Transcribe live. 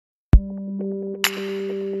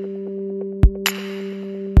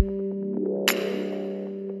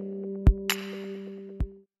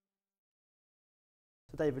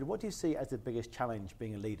David, what do you see as the biggest challenge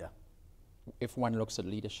being a leader? If one looks at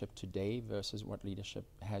leadership today versus what leadership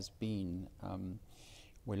has been,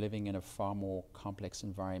 we're living in a far more complex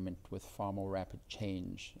environment with far more rapid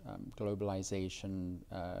change, globalization,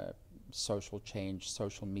 social change,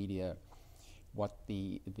 social media. What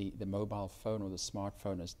the mobile phone or the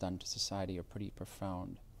smartphone has done to society are pretty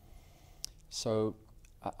profound. So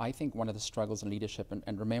I think one of the struggles in leadership,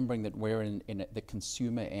 and remembering that we're in the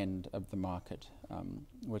consumer end of the market,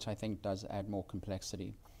 which I think does add more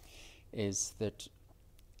complexity, is that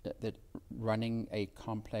running a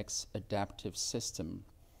complex adaptive system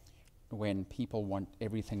when people want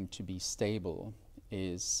everything to be stable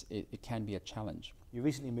it can be a challenge. You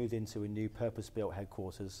recently moved into a new purpose-built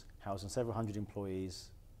headquarters, housing several hundred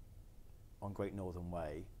employees on Great Northern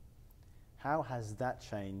Way. How has that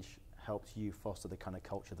change helped you foster the kind of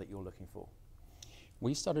culture that you're looking for?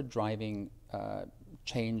 We started driving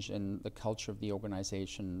change in the culture of the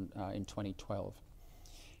organization in 2012.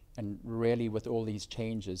 And really, with all these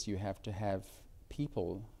changes, you have to have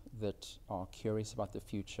people that are curious about the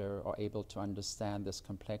future, are able to understand this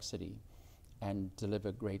complexity and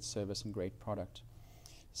deliver great service and great product.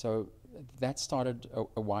 So that started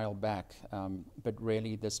a while back, but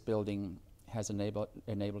really this building has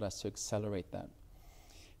enabled us to accelerate that.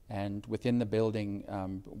 And within the building,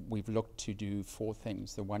 we've looked to do 4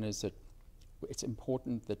 things. The one is that it's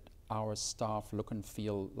important that our staff look and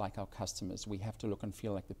feel like our customers. We have to look and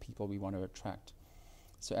feel like the people we want to attract.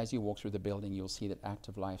 So as you walk through the building, you'll see that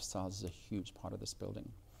active lifestyles is a huge part of this building.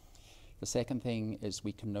 The second thing is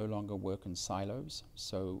we can no longer work in silos.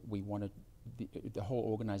 So we wanted the whole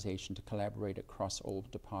organization to collaborate across all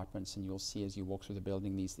departments. And you'll see as you walk through the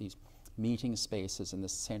building these meeting spaces in the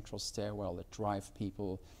central stairwell that drive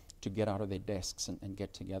people to get out of their desks and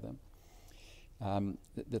get together.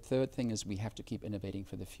 The third thing is we have to keep innovating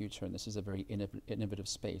for the future, and this is a very innovative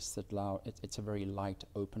space that it's a very light,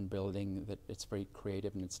 open building, that it's very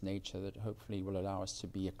creative in its nature, that hopefully will allow us to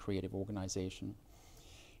be a creative organization.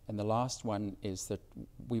 And the last one is that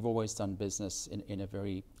we've always done business in a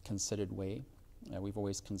very considered way. We've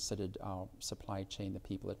always considered our supply chain, the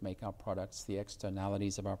people that make our products, the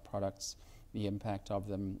externalities of our products, the impact of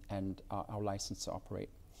them, and our license to operate.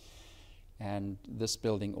 And this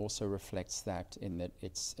building also reflects that in that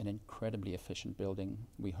it's an incredibly efficient building.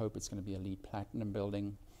 We hope it's going to be a LEED Platinum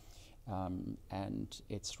building, and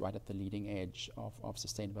it's right at the leading edge of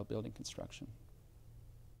sustainable building construction.